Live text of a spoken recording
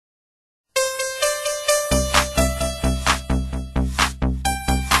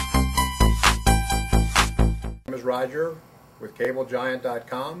Roger with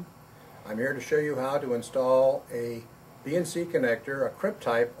CableGiant.com. I'm here to show you how to install a BNC connector, a crimp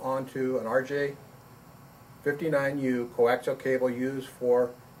type, onto an RJ59U coaxial cable used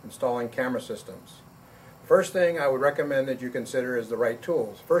for installing camera systems. First thing I would recommend that you consider is the right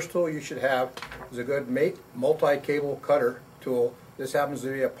tools. First tool you should have is a good multi-cable cutter tool. This happens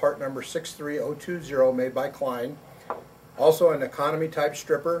to be a part number 63020 made by Klein. Also an economy type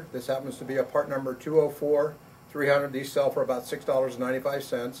stripper. This happens to be a part number 204-300. These sell for about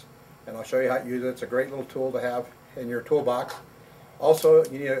 $6.95, and I'll show you how to use it. It's a great little tool to have in your toolbox. Also,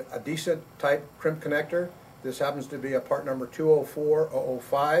 you need a decent type crimp connector. This happens to be a part number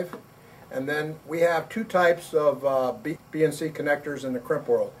 204-005. And then we have two types of BNC connectors in the crimp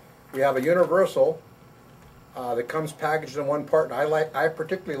world. We have a universal that comes packaged in one part. And I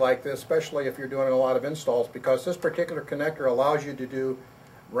particularly like this, especially if you're doing a lot of installs, because this particular connector allows you to do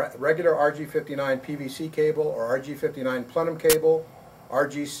regular RG59 PVC cable or RG59 plenum cable,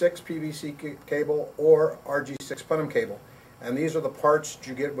 RG6 PVC cable, or RG6 plenum cable. And these are the parts that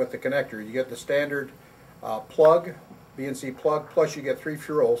you get with the connector. You get the standard plug, BNC plug, plus you get 3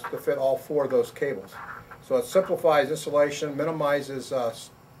 ferrules to fit all 4 of those cables. So it simplifies installation, minimizes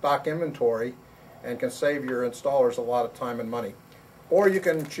stock inventory, and can save your installers a lot of time and money. Or you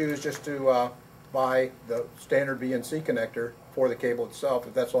can choose just to buy the standard BNC connector for the cable itself,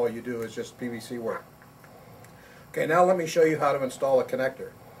 if that's all you do is just PVC work. Okay, now let me show you how to install a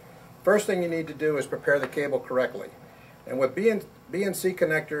connector. First thing you need to do is prepare the cable correctly. And with BNC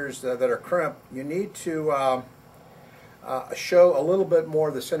connectors that are crimp, you need to show a little bit more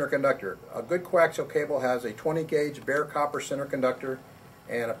of the center conductor. A good coaxial cable has a 20 gauge bare copper center conductor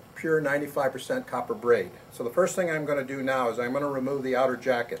and a pure 95% copper braid. So the first thing I'm going to do now is I'm going to remove the outer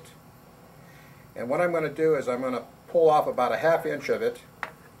jacket. And what I'm going to do is I'm going to pull off about a ½ inch of it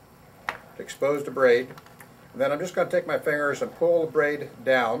to expose the braid. And then I'm just going to take my fingers and pull the braid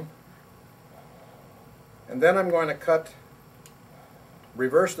down. And then I'm going to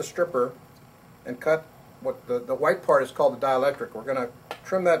reverse the stripper and cut what the white part is called the dielectric. We're going to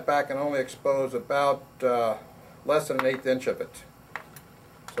trim that back and only expose about less than an 1/8 inch of it,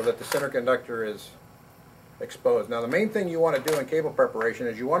 so that the center conductor is exposed. Now the main thing you want to do in cable preparation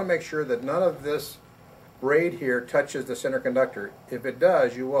is you want to make sure that none of this braid here touches the center conductor. If it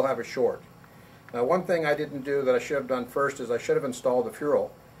does, you will have a short. Now one thing I didn't do that I should have done first is I should have installed the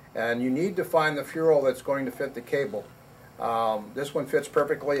ferrule. And you need to find the ferrule that's going to fit the cable. This one fits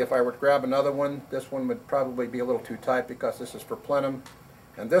perfectly. If I were to grab another one, this one would probably be a little too tight because this is for plenum.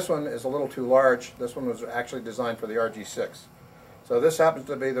 And this one is a little too large. This one was actually designed for the RG6. So this happens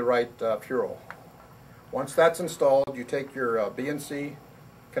to be the right ferrule. Once that's installed, you take your BNC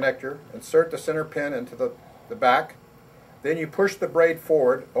connector, insert the center pin into the back, then you push the braid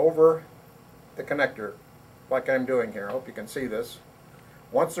forward over the connector, like I'm doing here. I hope you can see this.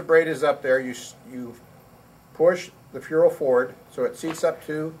 Once the braid is up there, you push the ferrule forward so it seats up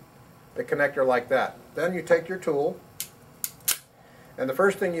to the connector like that. Then you take your tool, and the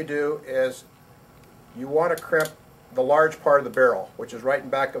first thing you do is you want to crimp the large part of the barrel, which is right in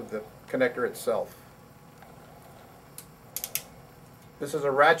back of the connector itself. This is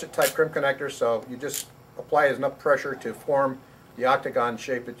a ratchet type crimp connector, so you just apply enough pressure to form the octagon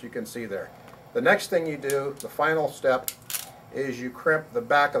shape that you can see there. The next thing you do, the final step, is you crimp the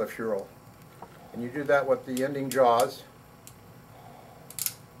back of the ferrule. And you do that with the ending jaws.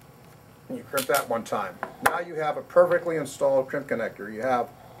 And you crimp that one time. Now you have a perfectly installed crimp connector. You have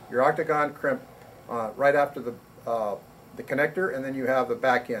your octagon crimp right after the connector, and then you have the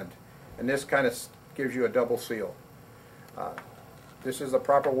back end. And this kind of gives you a double seal. This is the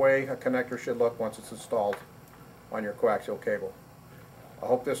proper way a connector should look once it's installed on your coaxial cable. I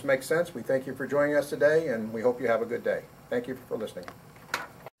hope this makes sense. We thank you for joining us today, and we hope you have a good day. Thank you for listening.